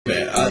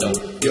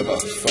don't give a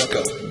fuck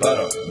about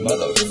a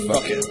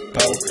motherfucking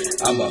pole.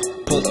 I'ma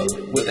pull up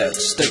with that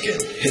stick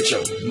and hit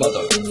your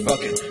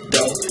motherfucking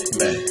door,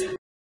 man.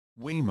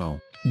 Waymo,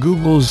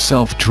 Google's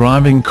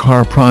self-driving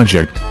car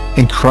project,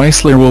 and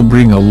Chrysler will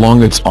bring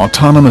along its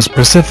autonomous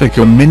Pacifica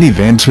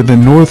minivan to the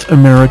North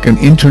American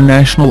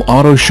International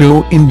Auto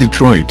Show in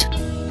Detroit.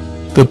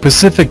 The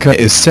Pacifica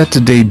is set to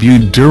debut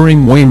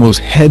during Waymo's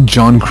head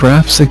John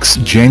Krafcik's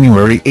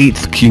January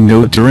 8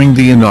 keynote during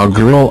the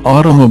inaugural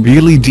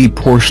Automobile D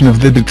portion of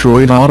the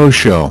Detroit Auto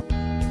Show.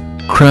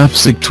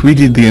 Krafcik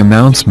tweeted the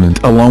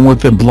announcement along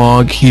with the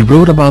blog he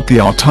wrote about the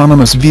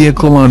autonomous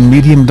vehicle on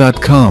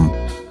Medium.com.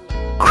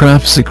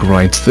 Krafcik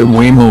writes that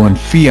Waymo and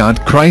Fiat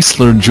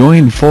Chrysler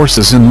joined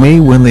forces in May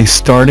when they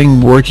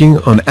started working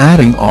on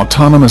adding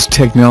autonomous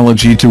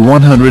technology to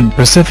 100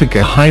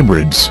 Pacifica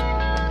hybrids.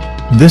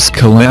 This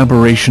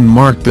collaboration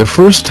marked the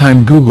first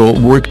time Google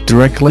worked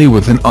directly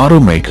with an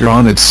automaker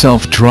on its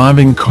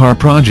self-driving car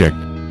project.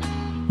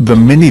 The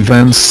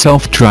minivan's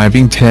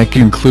self-driving tech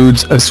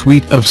includes a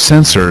suite of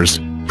sensors,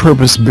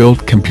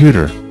 purpose-built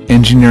computer,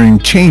 engineering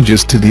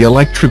changes to the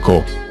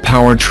electrical,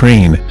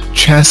 powertrain,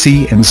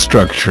 chassis and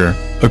structure,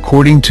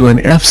 according to an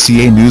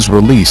FCA news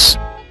release.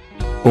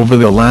 Over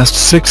the last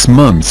 6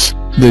 months,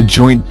 the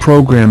joint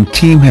program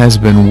team has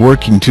been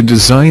working to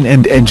design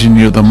and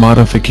engineer the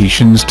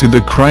modifications to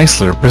the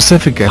Chrysler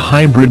Pacifica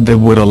hybrid that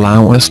would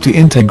allow us to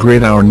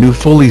integrate our new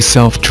fully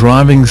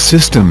self-driving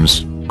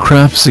systems,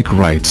 Krafcik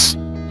writes.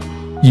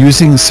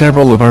 Using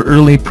several of our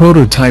early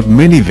prototype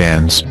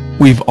minivans,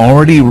 we've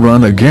already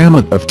run a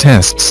gamut of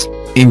tests,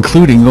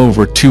 including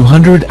over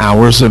 200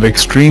 hours of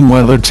extreme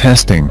weather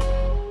testing.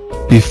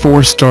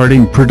 Before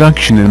starting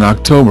production in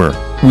October,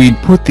 we'd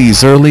put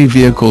these early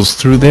vehicles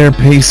through their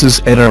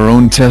paces at our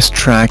own test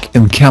track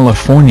in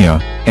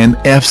California, and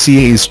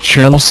FCA's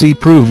Chelsea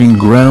Proving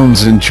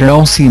Grounds in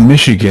Chelsea,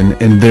 Michigan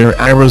and their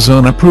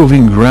Arizona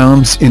Proving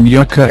Grounds in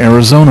Yucca,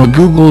 Arizona.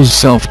 Google's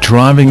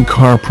self-driving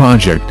car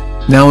project,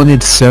 now in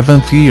its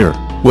 7th year,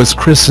 was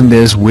christened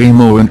as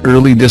Waymo in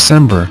early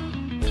December.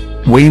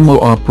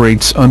 Waymo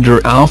operates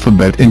under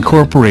Alphabet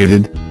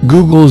Incorporated,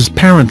 Google's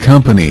parent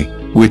company,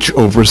 which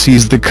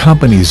oversees the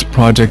company's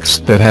projects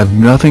that have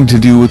nothing to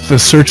do with the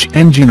search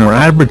engine or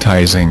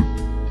advertising.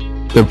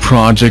 The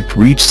project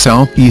reached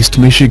Southeast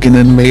Michigan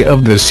in May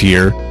of this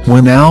year,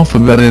 when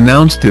Alphabet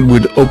announced it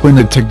would open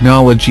a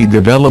technology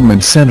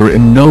development center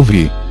in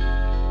Novi.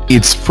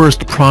 Its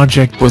first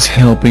project was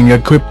helping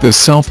equip the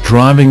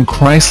self-driving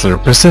Chrysler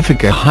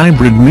Pacifica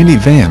hybrid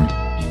minivan.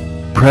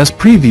 Press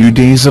preview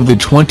days of the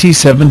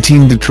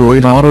 2017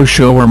 Detroit Auto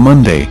Show are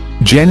Monday,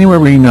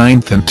 January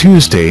 9th and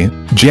Tuesday,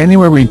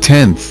 January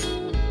 10th.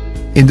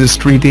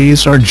 Industry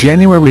days are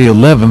January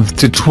 11th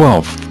to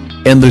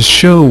 12th, and the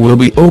show will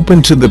be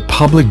open to the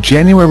public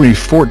January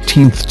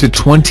 14th to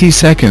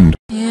 22nd.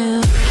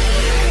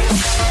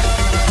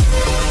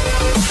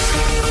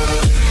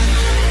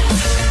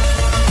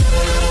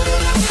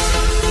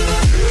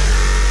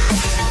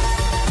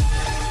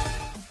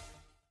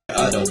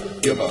 I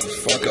don't give a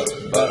fuck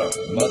about a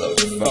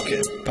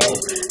motherfucking pole.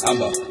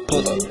 I'ma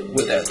pull up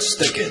with that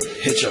stick and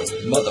hit your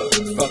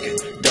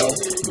motherfucking door,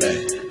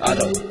 man. I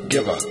don't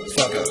give a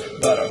fuck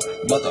about a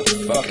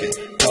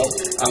motherfucking pole.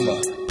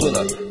 I'ma pull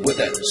up with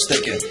that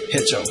stick and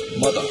hit your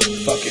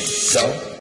motherfucking door.